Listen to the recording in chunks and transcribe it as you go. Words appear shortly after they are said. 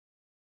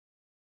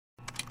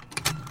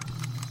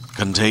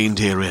Contained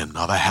herein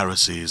are the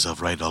heresies of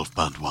Radolf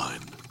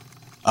Burntwine,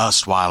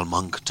 erstwhile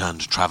monk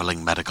turned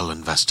traveling medical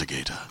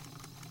investigator.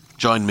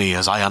 Join me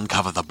as I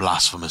uncover the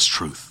blasphemous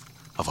truth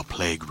of a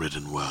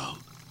plague-ridden world,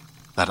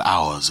 that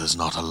ours is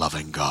not a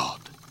loving God,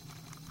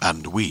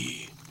 and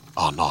we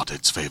are not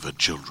its favored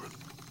children.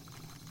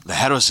 The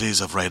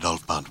heresies of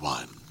Radolf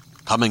Burntwine,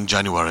 coming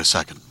January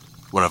 2nd,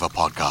 wherever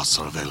podcasts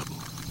are available.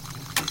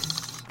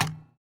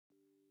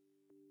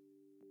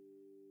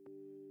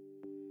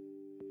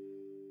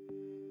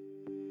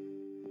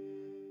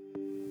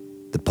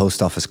 The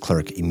post office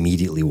clerk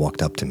immediately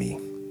walked up to me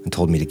and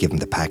told me to give him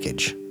the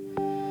package.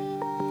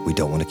 "We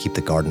don't want to keep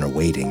the gardener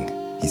waiting,"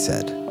 he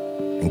said,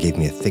 and gave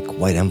me a thick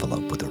white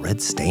envelope with a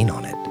red stain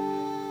on it.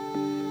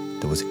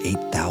 There was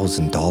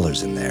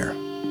 $8,000 in there.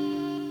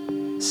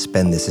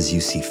 "Spend this as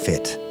you see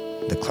fit,"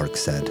 the clerk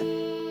said.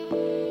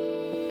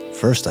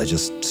 First, I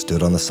just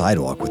stood on the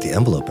sidewalk with the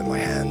envelope in my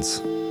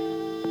hands.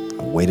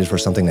 I waited for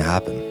something to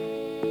happen,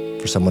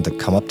 for someone to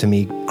come up to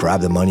me,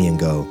 grab the money, and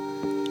go,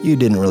 "You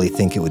didn't really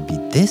think it would be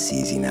this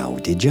easy now,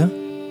 did you?"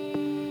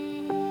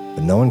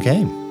 But no one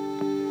came.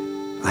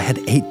 I had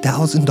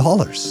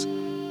 $8,000.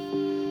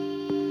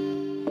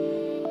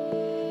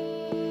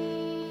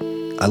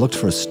 I looked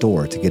for a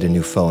store to get a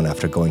new phone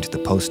after going to the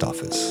post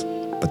office,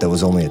 but there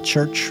was only a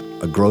church,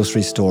 a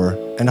grocery store,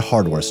 and a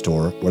hardware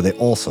store where they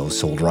also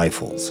sold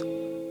rifles.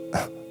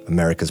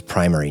 America's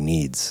primary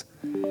needs.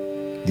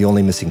 The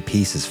only missing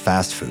piece is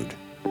fast food,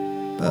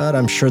 but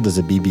I'm sure there's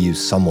a BBU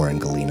somewhere in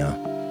Galena.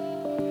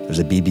 There's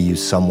a BBU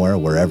somewhere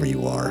wherever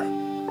you are.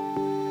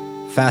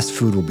 Fast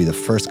food will be the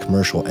first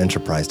commercial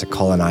enterprise to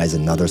colonize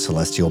another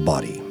celestial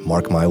body,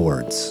 mark my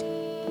words.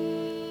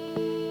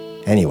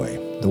 Anyway,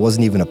 there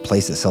wasn't even a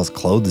place that sells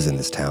clothes in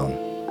this town.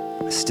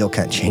 I still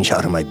can't change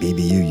out of my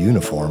BBU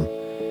uniform.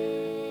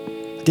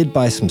 I did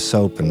buy some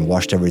soap and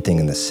washed everything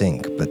in the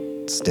sink, but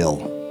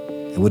still,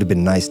 it would have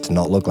been nice to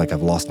not look like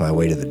I've lost my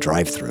way to the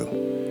drive-thru.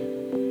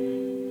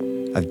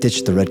 I've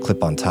ditched the red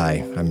clip-on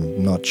tie.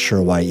 I'm not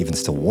sure why I even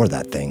still wore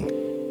that thing.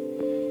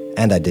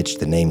 And I ditched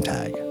the name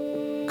tag.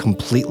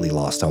 Completely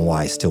lost on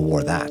why I still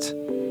wore that.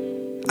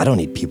 I don't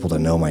need people to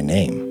know my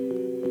name.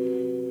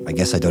 I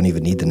guess I don't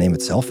even need the name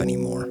itself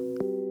anymore.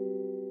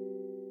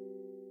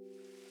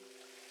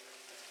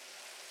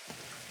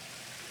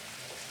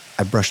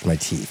 I brushed my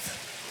teeth.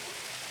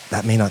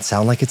 That may not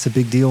sound like it's a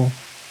big deal,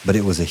 but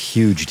it was a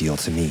huge deal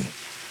to me.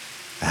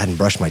 I hadn't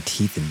brushed my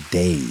teeth in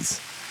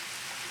days.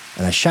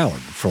 And I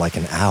showered for like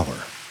an hour.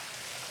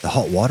 The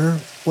hot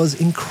water was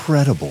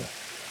incredible.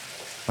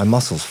 My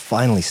muscles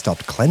finally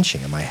stopped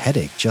clenching and my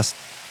headache just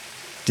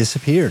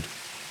disappeared.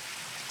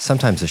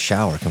 Sometimes a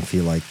shower can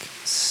feel like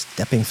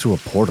stepping through a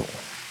portal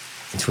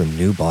into a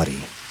new body.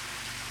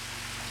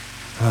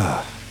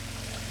 I'm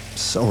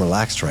so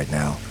relaxed right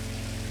now.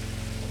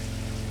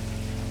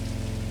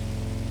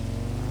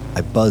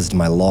 I buzzed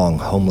my long,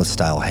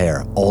 homeless-style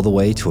hair all the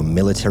way to a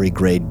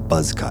military-grade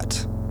buzz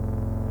cut.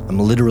 I'm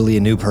literally a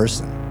new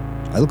person.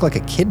 I look like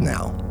a kid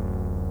now.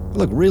 I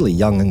look really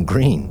young and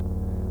green.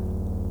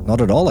 Not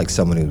at all like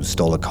someone who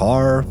stole a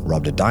car,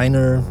 robbed a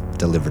diner,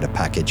 delivered a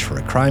package for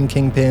a crime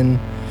kingpin.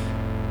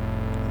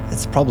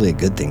 It's probably a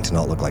good thing to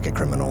not look like a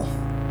criminal.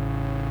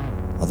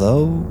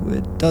 Although,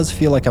 it does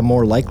feel like I'm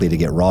more likely to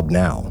get robbed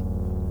now.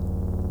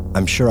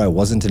 I'm sure I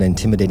wasn't an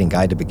intimidating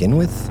guy to begin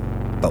with,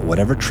 but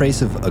whatever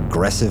trace of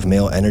aggressive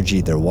male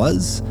energy there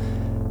was,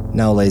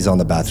 now lays on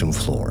the bathroom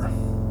floor,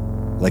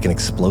 like an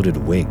exploded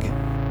wig.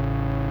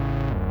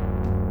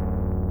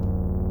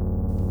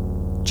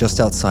 Just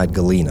outside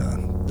Galena,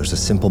 there's a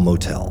simple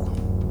motel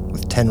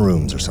with 10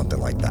 rooms or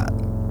something like that,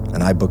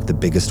 and I booked the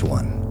biggest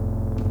one.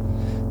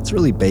 It's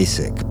really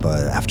basic,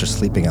 but after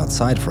sleeping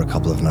outside for a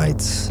couple of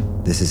nights,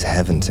 this is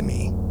heaven to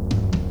me.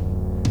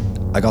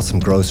 I got some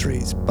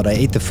groceries, but I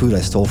ate the food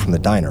I stole from the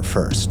diner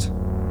first.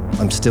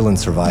 I'm still in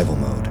survival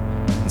mode,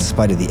 in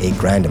spite of the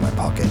 $8,000 in my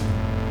pocket.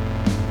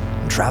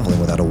 I'm traveling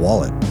without a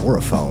wallet or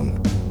a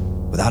phone,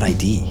 without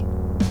ID.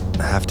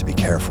 I have to be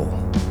careful.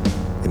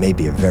 It may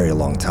be a very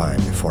long time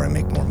before I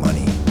make more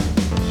money.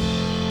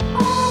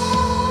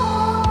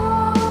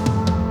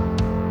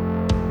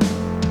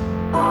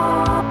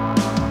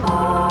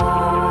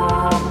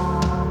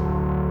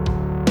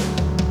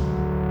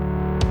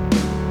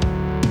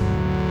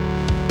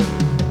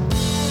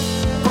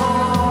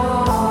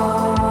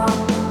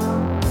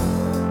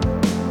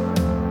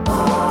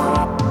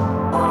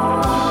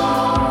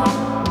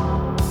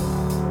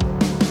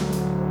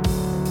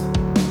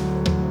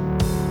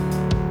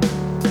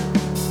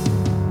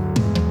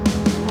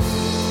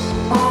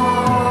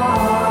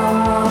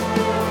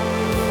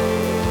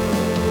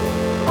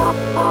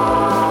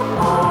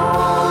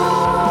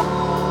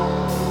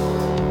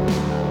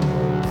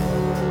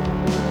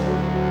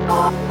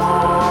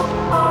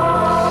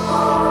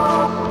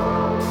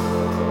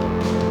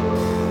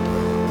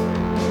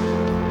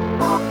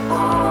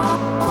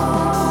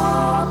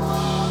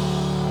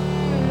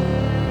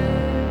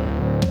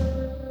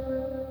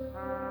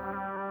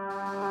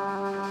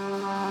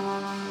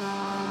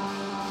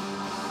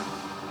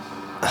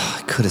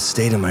 I could have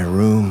stayed in my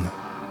room.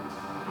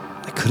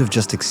 I could have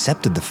just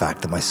accepted the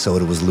fact that my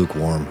soda was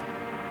lukewarm.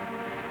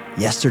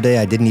 Yesterday,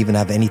 I didn't even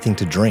have anything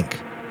to drink.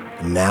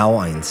 And now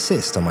I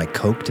insist on my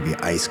Coke to be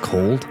ice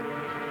cold.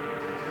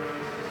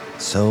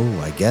 So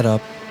I get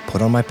up,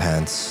 put on my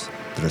pants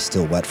that are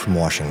still wet from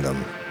washing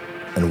them,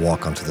 and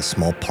walk onto the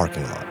small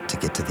parking lot to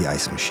get to the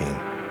ice machine.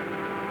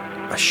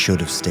 I should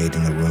have stayed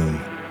in the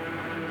room.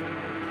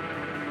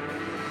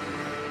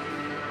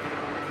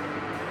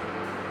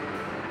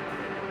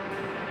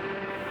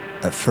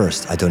 At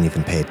first, I don't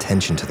even pay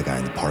attention to the guy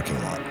in the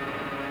parking lot.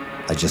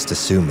 I just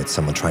assume it's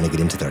someone trying to get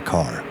into their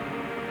car.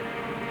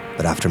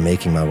 But after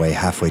making my way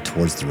halfway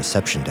towards the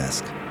reception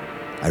desk,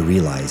 I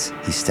realize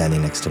he's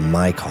standing next to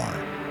my car,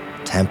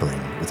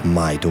 tampering with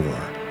my door.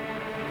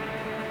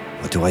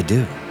 What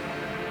do?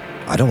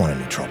 I don't want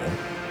any trouble.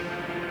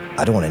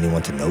 I don't want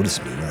anyone to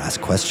notice me or ask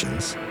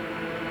questions.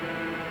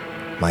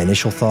 My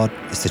initial thought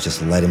is to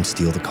just let him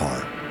steal the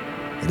car.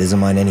 It isn't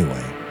mine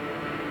anyway.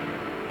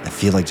 I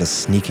feel like just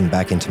sneaking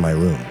back into my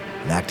room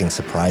and acting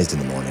surprised in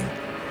the morning.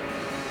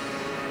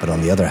 But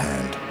on the other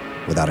hand,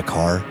 without a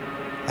car,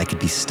 I could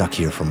be stuck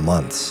here for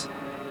months.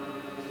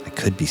 I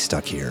could be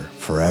stuck here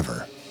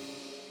forever.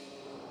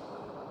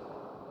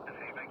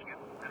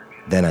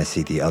 Then I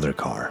see the other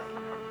car.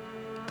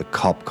 The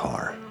cop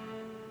car.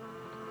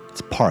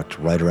 It's parked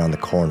right around the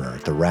corner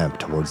at the ramp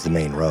towards the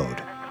main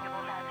road.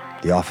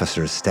 The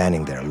officer is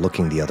standing there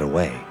looking the other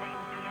way.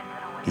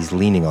 He's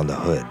leaning on the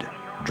hood,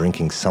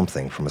 drinking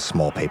something from a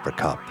small paper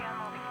cup.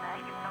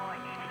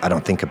 I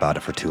don't think about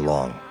it for too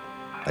long.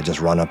 I just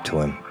run up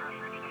to him.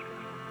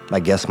 I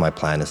guess my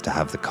plan is to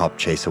have the cop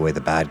chase away the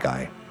bad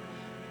guy.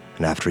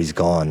 And after he's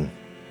gone,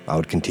 I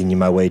would continue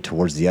my way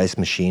towards the ice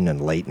machine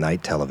and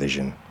late-night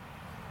television.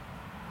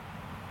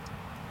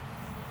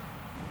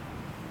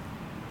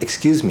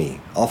 Excuse me,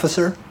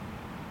 officer?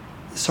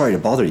 Sorry to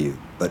bother you,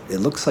 but it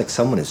looks like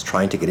someone is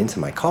trying to get into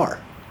my car.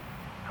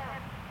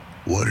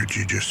 What did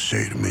you just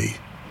say to me?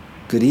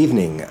 Good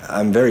evening.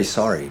 I'm very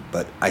sorry,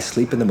 but I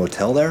sleep in the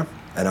motel there,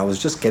 and I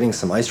was just getting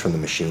some ice from the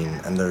machine,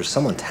 and there's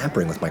someone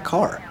tampering with my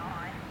car.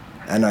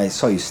 And I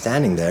saw you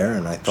standing there,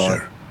 and I thought...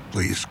 Sir,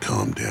 please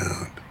calm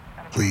down.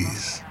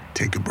 Please,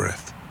 take a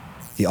breath.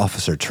 The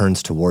officer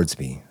turns towards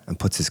me and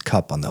puts his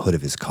cup on the hood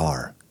of his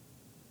car.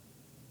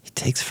 He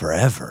takes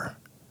forever.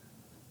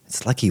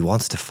 It's like he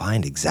wants to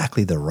find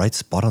exactly the right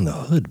spot on the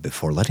hood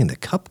before letting the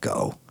cup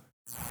go.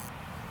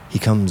 He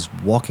comes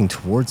walking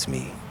towards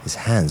me, his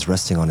hands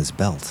resting on his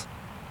belt.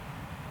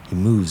 He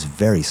moves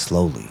very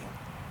slowly,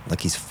 like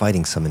he's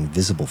fighting some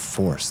invisible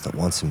force that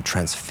wants him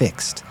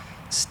transfixed,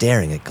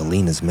 staring at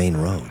Galena's main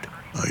road.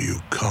 Are you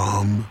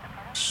calm,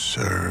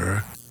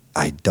 sir?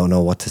 I don't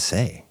know what to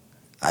say.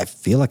 I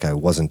feel like I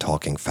wasn't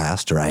talking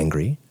fast or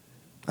angry.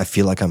 I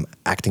feel like I'm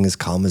acting as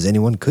calm as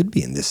anyone could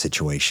be in this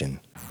situation.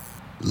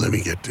 Let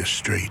me get this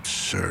straight,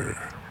 sir.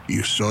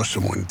 You saw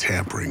someone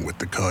tampering with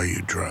the car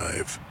you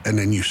drive, and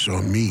then you saw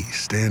me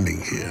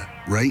standing here,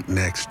 right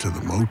next to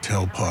the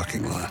motel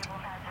parking lot.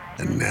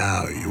 And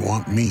now you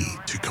want me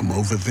to come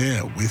over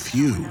there with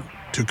you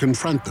to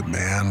confront the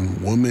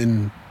man,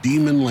 woman,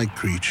 demon-like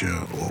creature,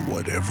 or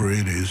whatever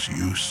it is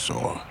you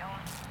saw.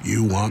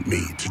 You want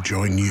me to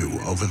join you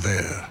over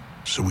there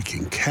so we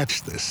can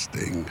catch this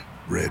thing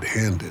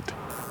red-handed.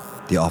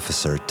 The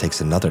officer takes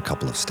another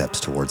couple of steps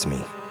towards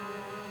me.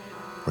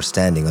 We're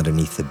standing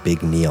underneath the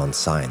big neon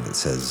sign that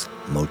says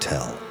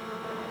motel.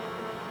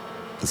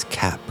 His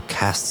cap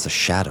casts a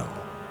shadow,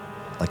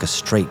 like a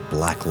straight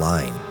black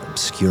line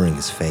obscuring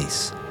his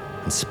face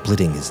and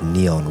splitting his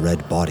neon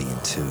red body in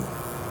two.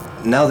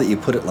 Now that you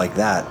put it like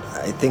that,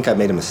 I think I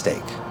made a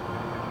mistake.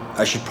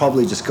 I should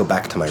probably just go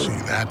back to my room.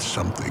 See, that's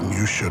something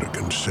you should have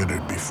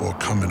considered before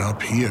coming up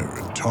here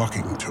and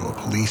talking to a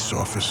police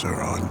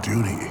officer on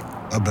duty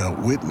about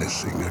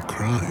witnessing a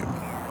crime.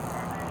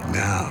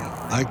 Now,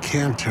 I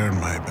can't turn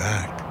my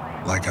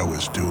back like I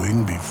was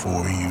doing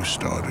before you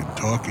started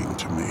talking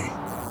to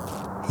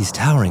me. He's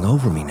towering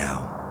over me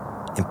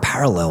now, in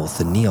parallel with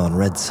the neon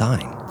red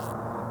sign,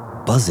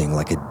 buzzing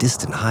like a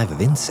distant hive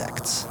of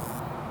insects.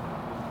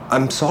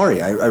 I'm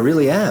sorry, I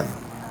really am.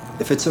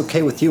 If it's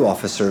okay with you,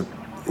 officer,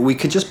 we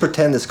could just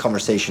pretend this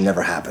conversation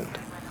never happened.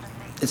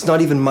 It's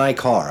not even my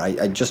car,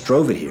 I just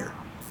drove it here.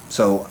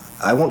 So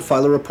I won't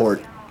file a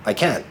report. I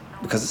can't,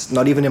 because it's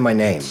not even in my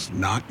name. It's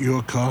not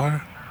your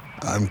car?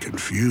 I'm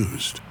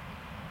confused.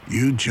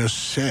 You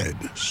just said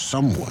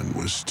someone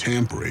was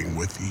tampering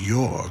with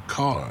your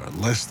car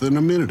less than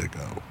a minute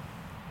ago.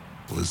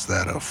 Was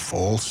that a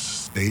false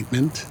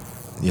statement?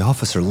 The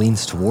officer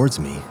leans towards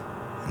me.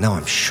 Now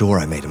I'm sure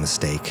I made a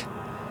mistake.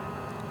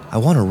 I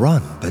want to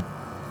run, but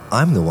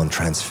I'm the one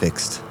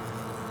transfixed.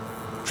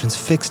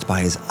 Transfixed by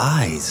his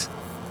eyes,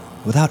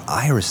 without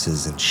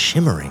irises and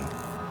shimmering.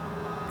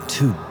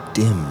 Two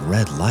dim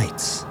red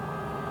lights.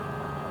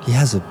 He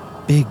has a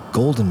big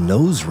golden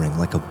nose ring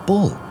like a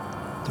bull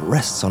that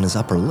rests on his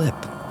upper lip.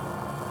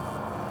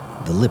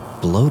 The lip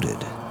bloated,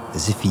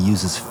 as if he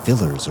uses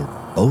fillers or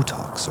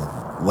Botox or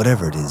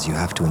whatever it is you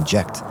have to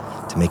inject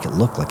to make it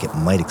look like it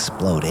might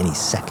explode any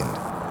second.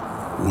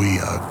 We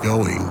are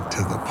going to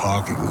the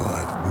parking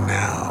lot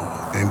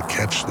now. and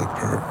catch the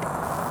perp.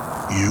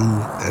 You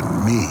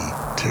and me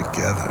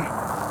together.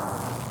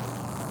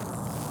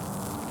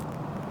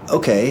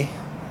 Okay.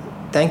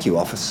 Thank you,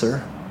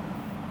 officer.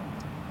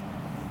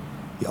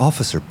 The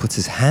officer puts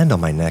his hand on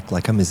my neck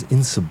like I'm his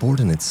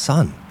insubordinate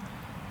son.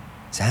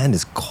 His hand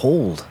is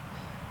cold,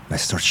 and I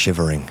start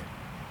shivering.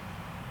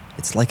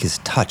 It's like his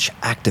touch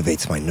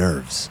activates my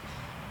nerves.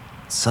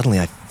 Suddenly,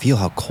 I feel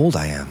how cold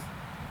I am.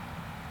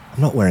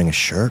 I'm not wearing a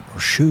shirt or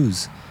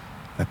shoes.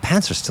 My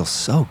pants are still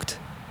soaked.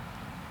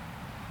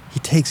 He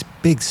takes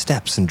big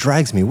steps and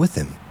drags me with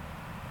him.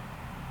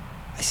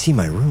 I see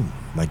my room.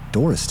 My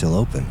door is still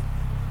open.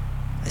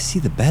 I see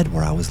the bed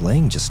where I was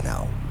laying just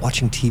now,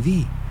 watching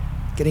TV,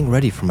 getting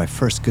ready for my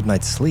first good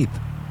night's sleep.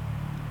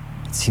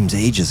 It seems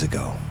ages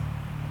ago.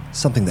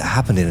 Something that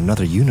happened in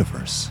another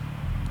universe,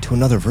 to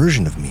another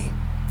version of me.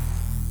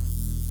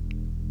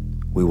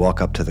 We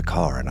walk up to the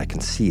car and I can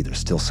see there's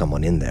still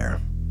someone in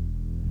there.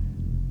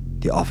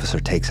 The officer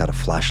takes out a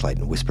flashlight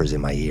and whispers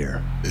in my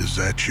ear. Is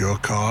that your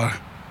car?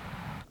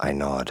 I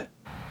nod.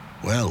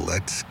 Well,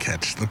 let's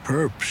catch the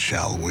perp,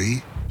 shall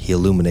we? He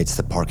illuminates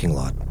the parking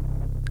lot,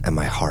 and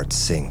my heart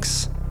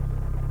sinks.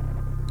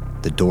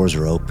 The doors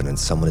are open and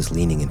someone is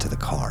leaning into the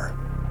car.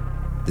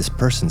 This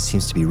person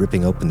seems to be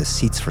ripping open the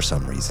seats for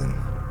some reason.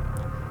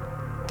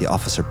 The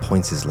officer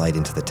points his light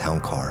into the town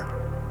car,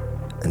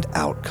 and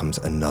out comes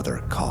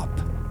another cop.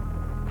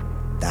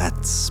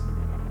 That's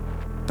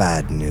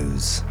bad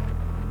news.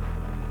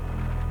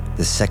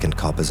 The second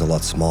cop is a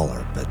lot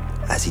smaller, but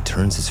as he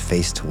turns his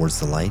face towards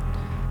the light,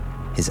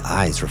 his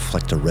eyes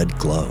reflect a red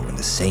glow in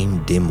the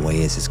same dim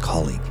way as his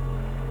colleague,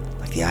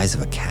 like the eyes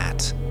of a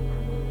cat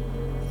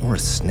or a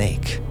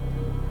snake.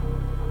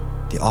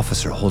 The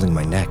officer holding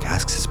my neck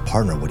asks his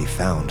partner what he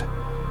found.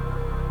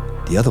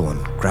 The other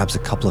one grabs a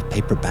couple of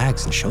paper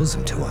bags and shows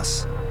them to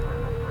us.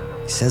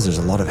 He says there's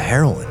a lot of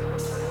heroin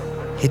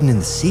hidden in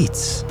the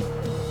seats.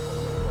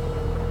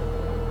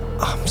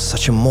 I'm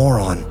such a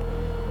moron.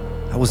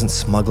 I wasn't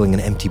smuggling an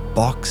empty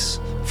box.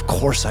 Of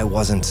course I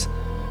wasn't.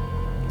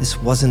 This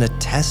wasn't a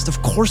test.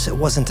 Of course it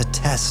wasn't a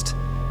test.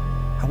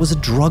 I was a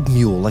drug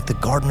mule like the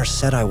gardener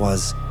said I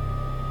was.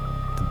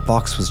 The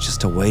box was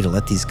just a way to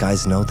let these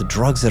guys know the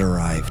drugs had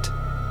arrived.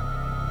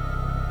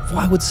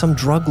 Why would some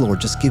drug lord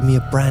just give me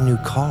a brand new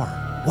car?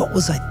 What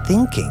was I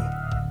thinking?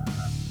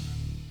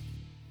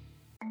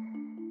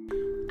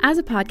 As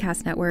a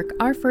podcast network,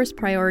 our first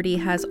priority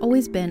has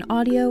always been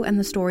audio and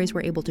the stories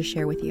we're able to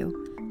share with you.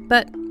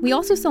 But we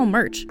also sell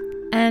merch,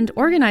 and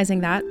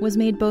organizing that was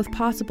made both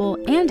possible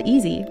and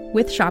easy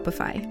with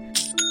Shopify.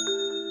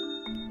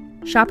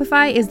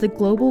 Shopify is the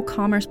global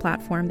commerce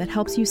platform that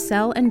helps you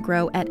sell and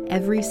grow at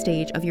every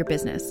stage of your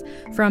business,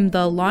 from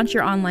the launch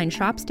your online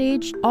shop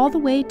stage all the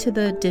way to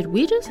the did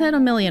we just hit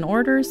 1 million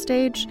orders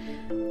stage.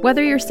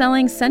 Whether you're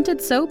selling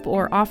scented soap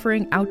or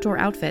offering outdoor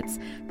outfits,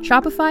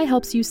 Shopify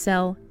helps you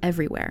sell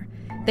everywhere.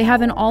 They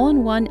have an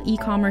all-in-one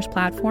e-commerce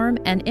platform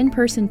and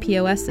in-person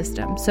POS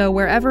system, so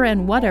wherever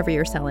and whatever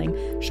you're selling,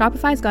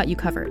 Shopify's got you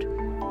covered.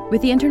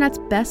 With the internet's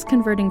best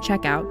converting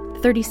checkout,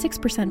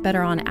 36%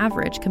 better on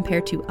average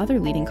compared to other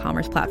leading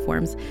commerce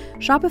platforms,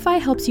 Shopify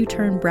helps you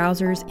turn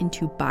browsers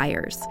into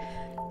buyers.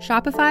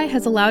 Shopify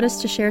has allowed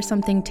us to share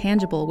something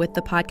tangible with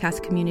the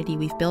podcast community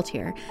we've built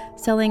here,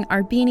 selling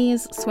our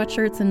beanies,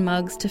 sweatshirts, and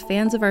mugs to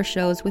fans of our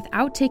shows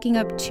without taking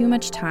up too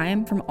much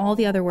time from all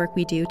the other work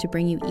we do to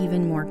bring you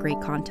even more great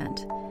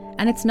content.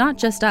 And it's not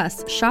just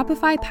us.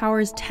 Shopify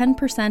powers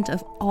 10%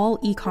 of all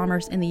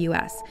e-commerce in the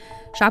US.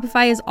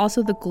 Shopify is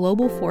also the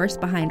global force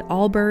behind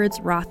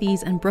Allbirds,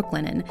 Rothy's, and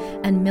Brooklinen,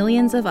 and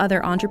millions of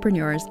other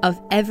entrepreneurs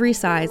of every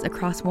size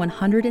across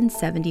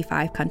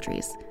 175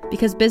 countries.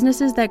 Because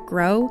businesses that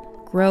grow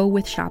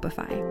with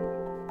Shopify.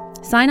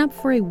 Sign up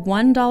for a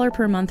 $1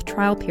 per month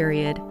trial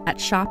period at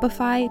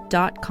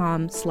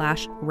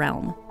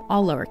shopify.com/realm,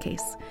 all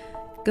lowercase.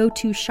 Go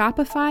to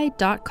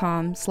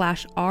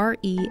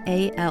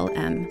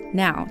shopify.com/REALM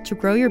now to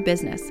grow your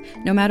business,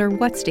 no matter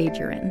what stage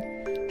you're in.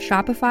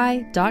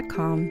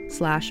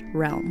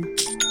 Shopify.com/realm.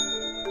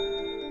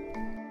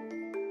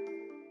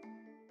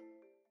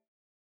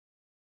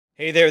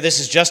 Hey there, this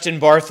is Justin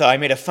Bartha. I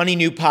made a funny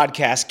new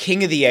podcast,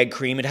 King of the Egg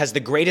Cream. It has the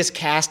greatest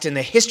cast in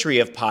the history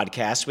of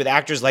podcasts with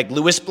actors like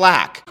Louis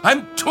Black.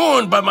 I'm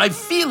torn by my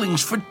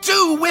feelings for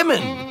two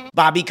women.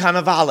 Bobby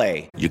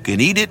Cannavale. You can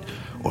eat it,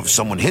 or if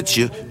someone hits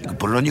you, you can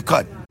put it on your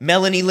cut.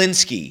 Melanie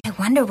Linsky. I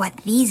wonder what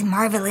these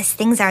marvelous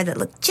things are that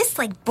look just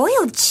like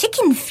boiled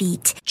chicken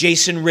feet.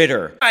 Jason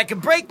Ritter. I can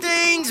break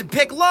things and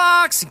pick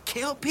locks and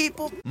kill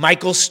people.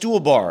 Michael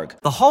Stuhlbarg.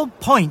 The whole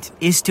point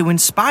is to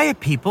inspire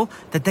people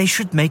that they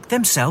should make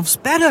themselves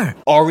better.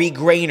 Ari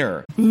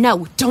Grainer.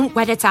 No, don't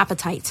whet its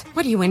appetite.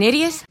 What are you, an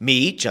idiot?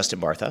 Me, Justin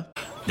Bartha.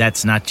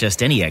 That's not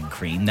just any egg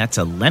cream, that's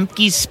a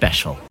Lemke's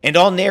special. And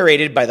all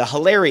narrated by the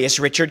hilarious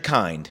Richard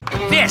Kind.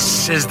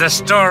 This is the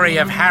story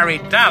of Harry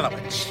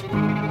Dalowitz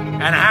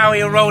and how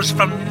he rose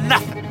from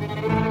nothing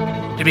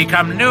to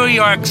become New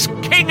York's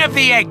King of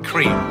the Egg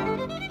Cream.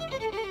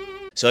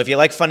 So if you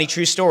like funny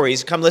true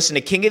stories, come listen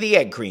to King of the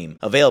Egg Cream,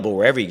 available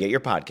wherever you get your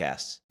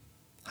podcasts.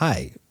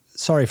 Hi,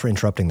 sorry for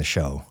interrupting the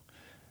show.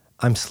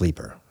 I'm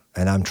Sleeper,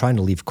 and I'm trying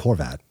to leave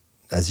Corvat,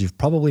 as you've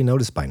probably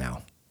noticed by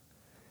now.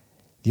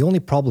 The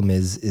only problem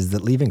is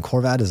that leaving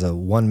Corvat is a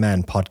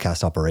one-man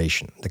podcast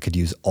operation that could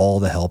use all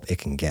the help it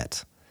can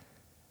get.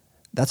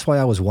 That's why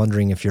I was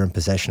wondering if you're in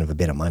possession of a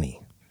bit of money,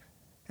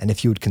 and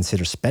if you would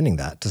consider spending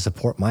that to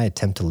support my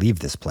attempt to leave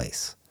this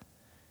place.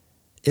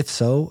 If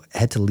so,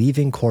 head to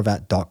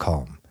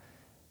leavingcorvat.com,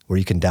 where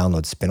you can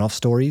download spin-off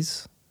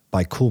stories,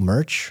 buy cool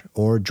merch,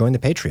 or join the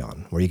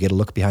Patreon, where you get a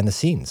look behind the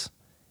scenes.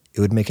 It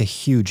would make a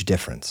huge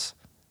difference.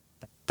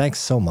 Thanks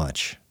so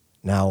much.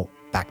 Now,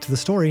 back to the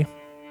story.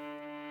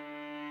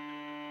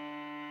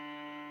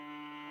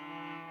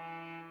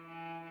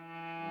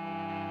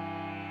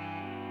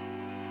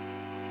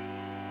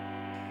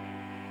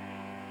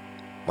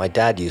 My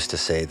dad used to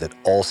say that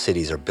all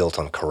cities are built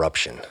on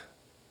corruption.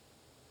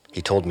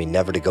 He told me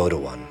never to go to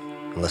one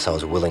unless I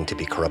was willing to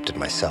be corrupted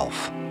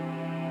myself.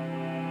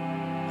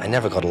 I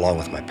never got along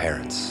with my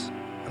parents,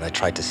 and I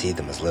tried to see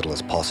them as little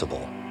as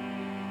possible.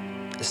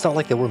 It's not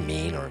like they were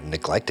mean or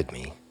neglected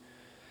me.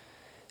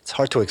 It's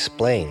hard to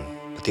explain,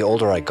 but the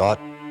older I got,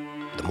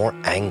 the more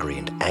angry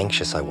and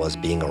anxious I was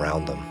being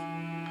around them.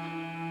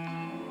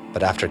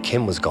 But after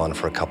Kim was gone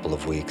for a couple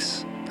of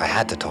weeks, I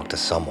had to talk to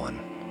someone.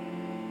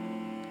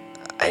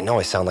 I know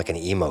I sound like an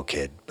emo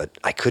kid, but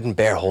I couldn't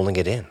bear holding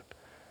it in.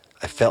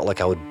 I felt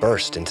like I would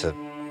burst into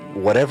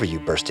whatever you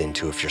burst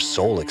into if your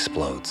soul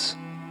explodes.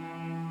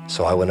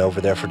 So I went over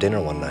there for dinner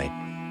one night.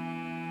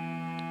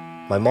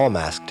 My mom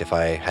asked if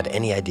I had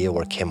any idea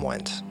where Kim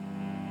went.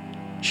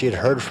 She had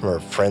heard from her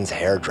friend's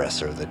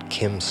hairdresser that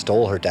Kim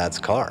stole her dad's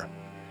car.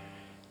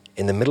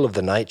 In the middle of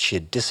the night, she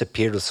had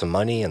disappeared with some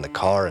money and the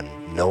car,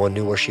 and no one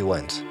knew where she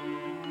went.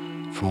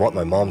 From what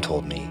my mom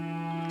told me,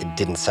 it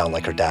didn't sound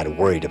like her dad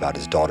worried about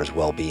his daughter's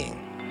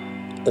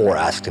well-being, or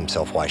asked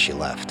himself why she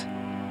left.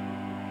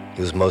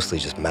 He was mostly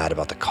just mad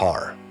about the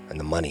car and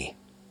the money,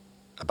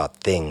 about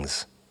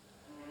things.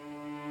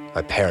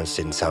 My parents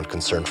didn't sound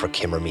concerned for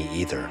Kim or me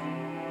either.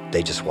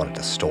 They just wanted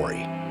a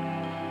story.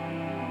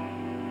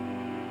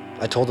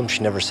 I told them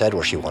she never said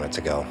where she wanted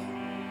to go.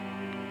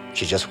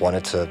 She just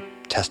wanted to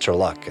test her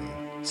luck and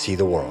see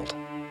the world.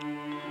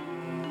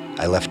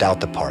 I left out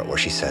the part where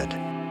she said,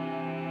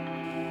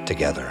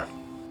 together.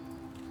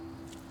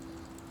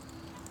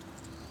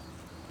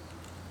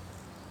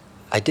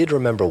 I did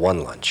remember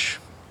one lunch.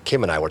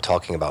 Kim and I were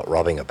talking about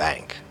robbing a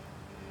bank.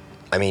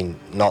 I mean,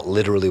 not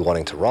literally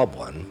wanting to rob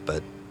one,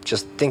 but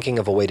just thinking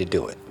of a way to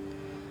do it.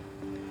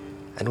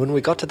 And when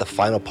we got to the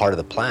final part of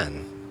the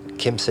plan,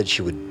 Kim said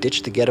she would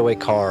ditch the getaway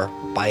car,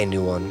 buy a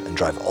new one, and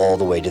drive all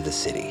the way to the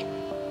city.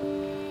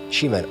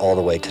 She meant all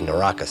the way to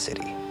Naraka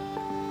City.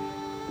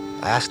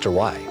 I asked her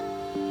why.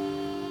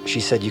 She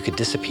said you could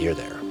disappear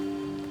there,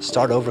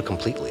 start over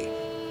completely.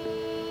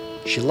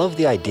 She loved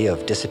the idea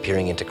of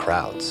disappearing into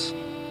crowds,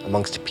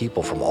 amongst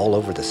people from all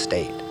over the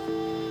state,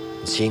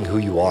 and seeing who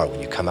you are when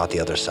you come out the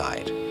other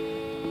side.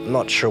 I'm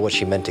not sure what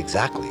she meant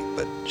exactly,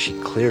 but she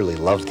clearly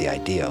loved the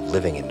idea of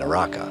living in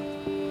Naraka.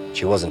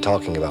 She wasn't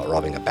talking about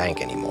robbing a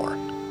bank anymore.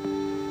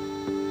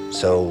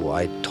 So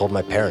I told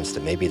my parents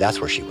that maybe that's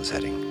where she was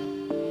heading.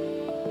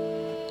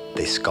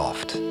 They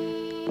scoffed,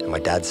 and my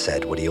dad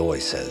said what he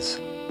always says.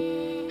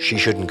 She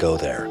shouldn't go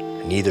there,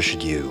 and neither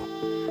should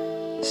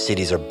you.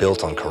 Cities are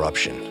built on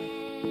corruption,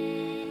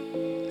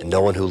 and no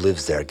one who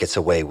lives there gets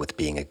away with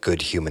being a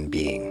good human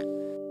being.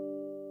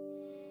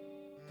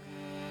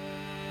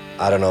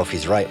 I don't know if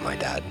he's right, my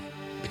dad,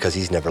 because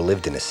he's never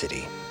lived in a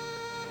city.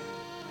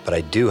 But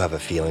I do have a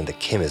feeling that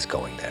Kim is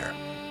going there.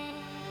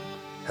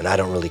 And I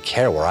don't really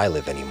care where I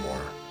live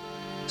anymore,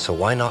 so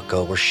why not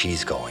go where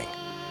she's going?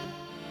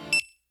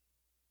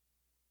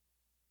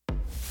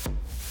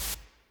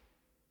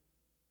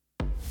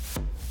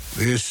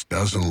 This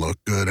doesn't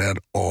look good at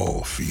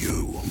all for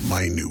you,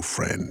 my new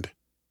friend.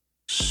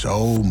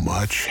 So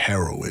much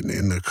heroin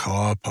in the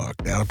car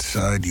parked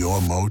outside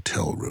your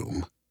motel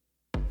room.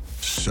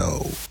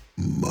 So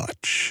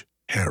much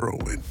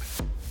heroin.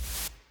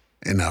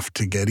 Enough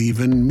to get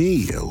even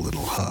me a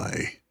little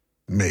high.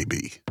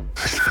 Maybe.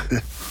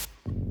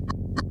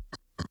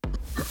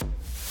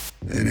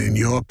 And in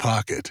your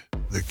pocket,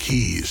 the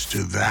keys to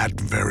that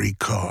very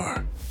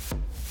car.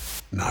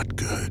 Not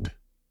good.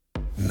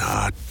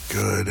 Not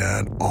good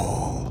at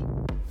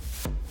all.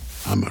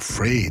 I'm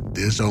afraid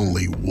there's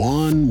only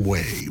one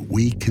way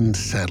we can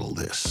settle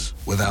this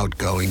without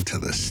going to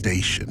the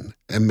station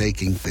and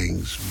making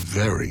things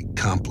very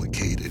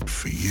complicated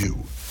for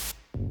you.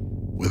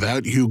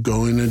 Without you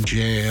going to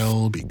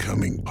jail,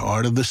 becoming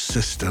part of the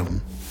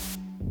system,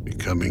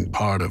 becoming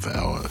part of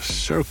our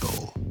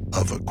circle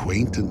of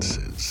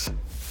acquaintances.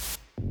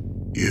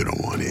 You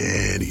don't want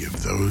any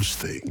of those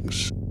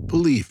things,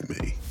 believe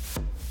me.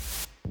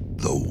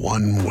 The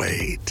one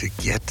way to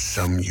get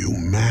some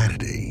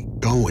humanity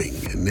going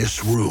in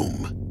this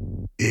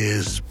room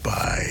is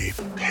by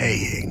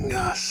paying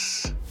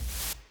us.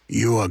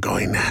 You are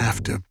going to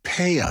have to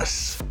pay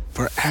us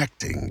for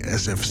acting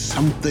as if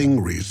something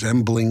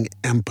resembling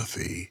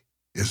empathy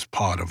is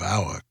part of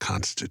our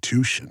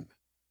constitution.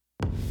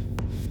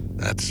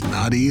 That's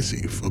not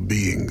easy for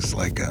beings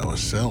like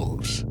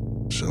ourselves.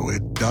 so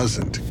it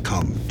doesn't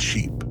come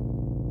cheap.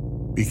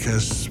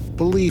 Because,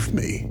 believe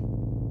me,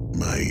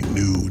 my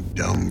new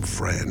dumb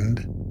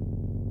friend,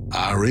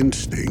 our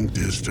instinct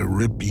is to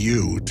rip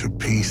you to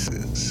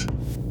pieces.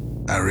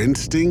 Our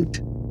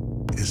instinct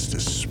is to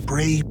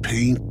spray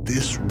paint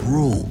this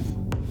room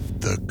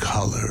the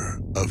color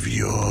of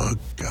your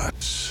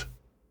guts.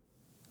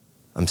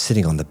 I'm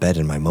sitting on the bed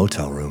in my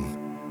motel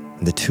room,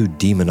 and the 2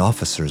 demon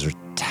officers are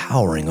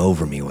towering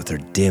over me with their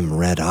dim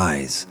red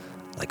eyes,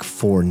 like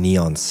 4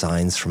 neon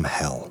signs from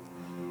hell.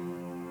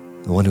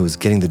 The one who was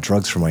getting the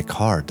drugs from my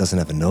car doesn't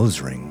have a nose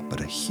ring,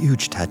 but a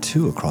huge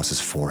tattoo across his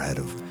forehead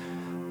of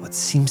what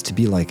seems to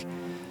be like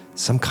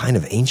some kind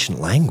of ancient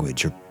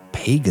language or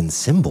pagan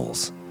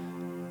symbols.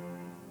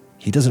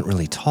 He doesn't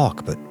really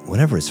talk, but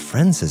whenever his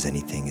friend says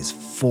anything, his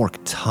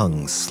forked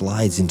tongue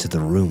slides into the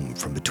room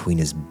from between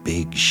his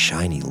big,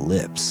 shiny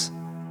lips.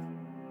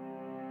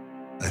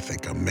 I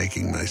think I'm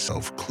making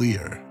myself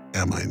clear,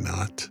 am I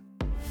not?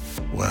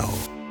 Well,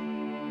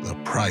 the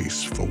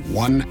price for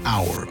 1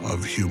 hour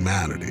of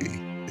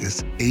humanity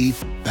is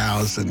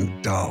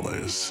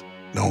 $8,000.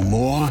 No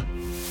more,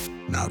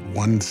 not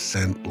 1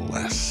 cent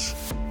less.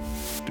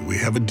 Do we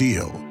have a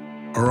deal?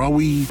 Or are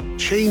we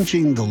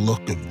changing the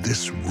look of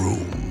this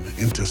room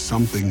into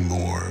something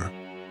more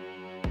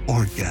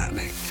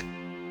organic?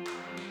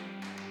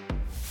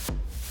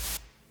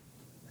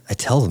 I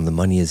tell them the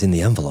money is in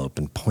the envelope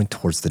and point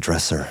towards the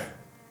dresser.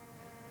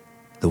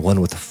 The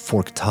one with the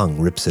forked tongue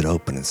rips it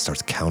open and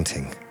starts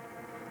counting.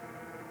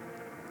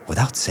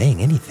 Without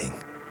saying anything,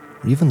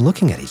 or even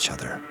looking at each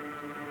other.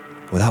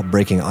 Without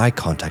breaking eye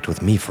contact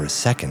with me for a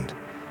second,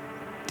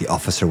 the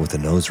officer with the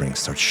nose ring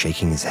starts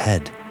shaking his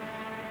head,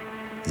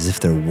 as if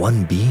they're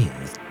one being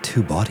with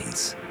 2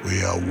 bodies.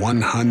 We are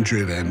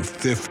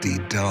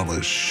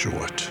 $150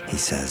 short, he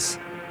says.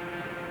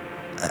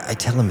 I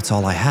tell him it's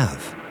all I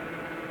have.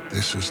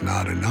 This is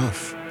not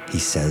enough, he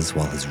says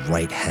while his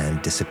right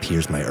hand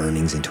disappears my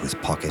earnings into his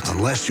pocket.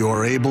 Unless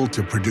you're able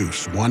to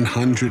produce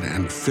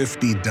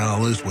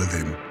 $150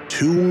 within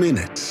 2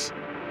 minutes,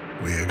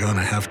 we are going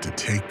to have to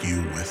take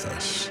you with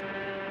us.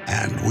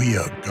 And we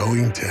are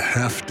going to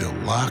have to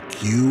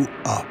lock you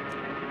up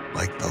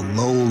like the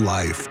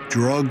low-life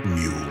drug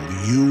mule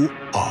you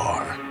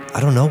are. I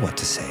don't know what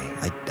to say.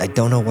 I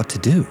don't know what to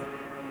do.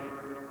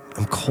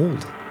 I'm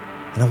cold,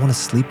 and I want to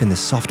sleep in this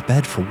soft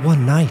bed for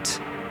 1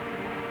 night.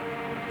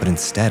 But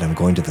instead, I'm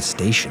going to the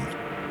station,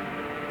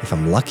 if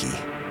I'm lucky.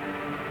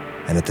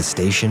 And at the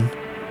station,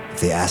 if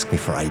they ask me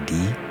for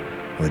ID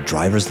or a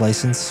driver's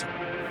license,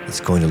 it's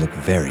going to look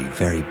very,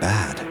 very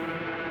bad.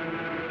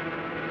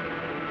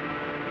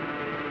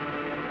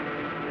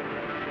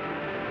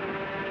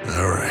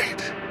 All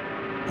right,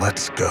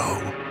 let's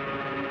go.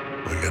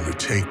 We're going to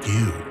take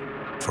you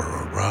for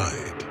a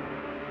ride.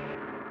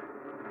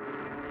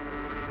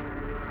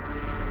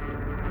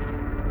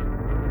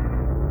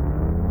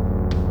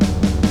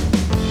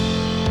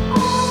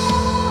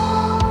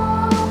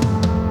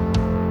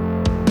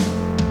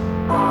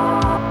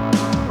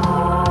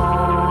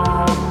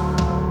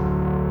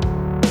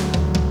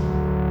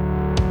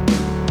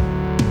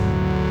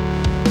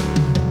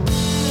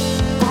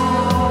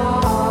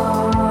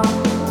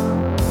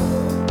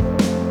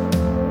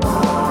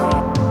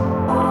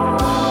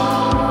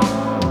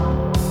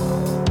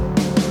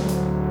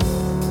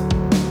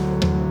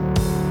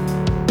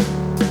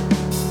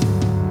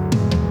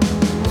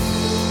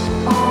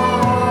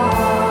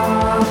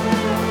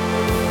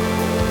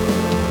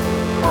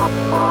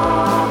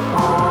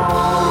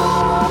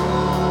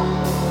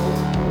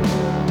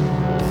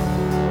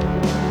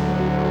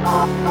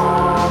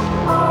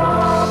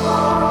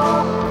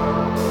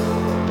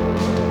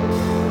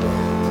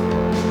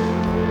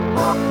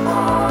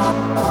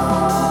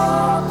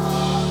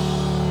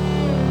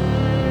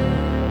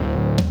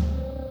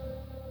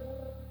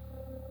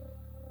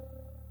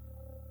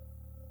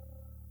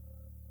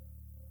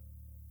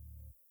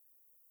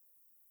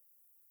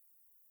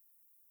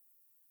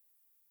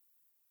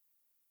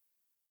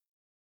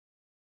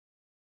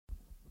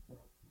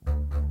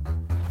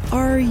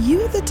 Are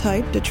you the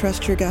type to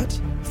trust your gut,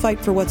 fight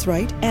for what's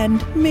right,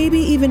 and maybe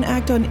even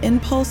act on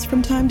impulse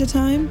from time to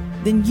time?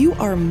 Then you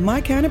are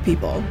my kind of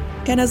people.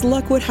 And as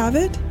luck would have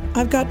it,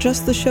 I've got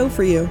just the show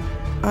for you.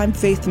 I'm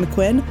Faith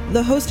McQuinn,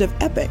 the host of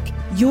Epic,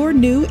 your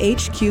new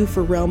HQ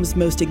for Realm's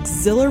most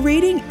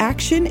exhilarating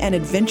action and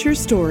adventure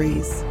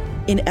stories.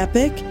 In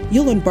Epic,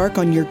 you'll embark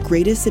on your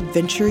greatest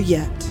adventure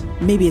yet.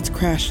 Maybe it's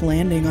crash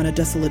landing on a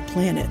desolate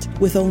planet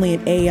with only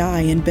an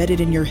AI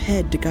embedded in your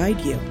head to guide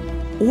you.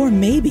 Or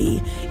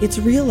maybe it's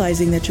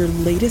realizing that your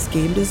latest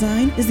game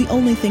design is the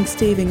only thing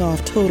staving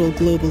off total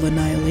global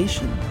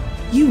annihilation.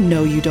 You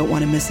know you don't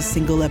want to miss a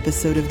single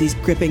episode of these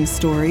gripping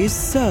stories,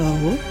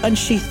 so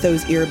unsheath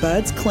those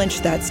earbuds,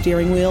 clench that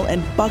steering wheel,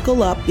 and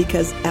buckle up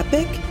because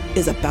Epic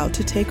is about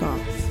to take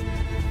off.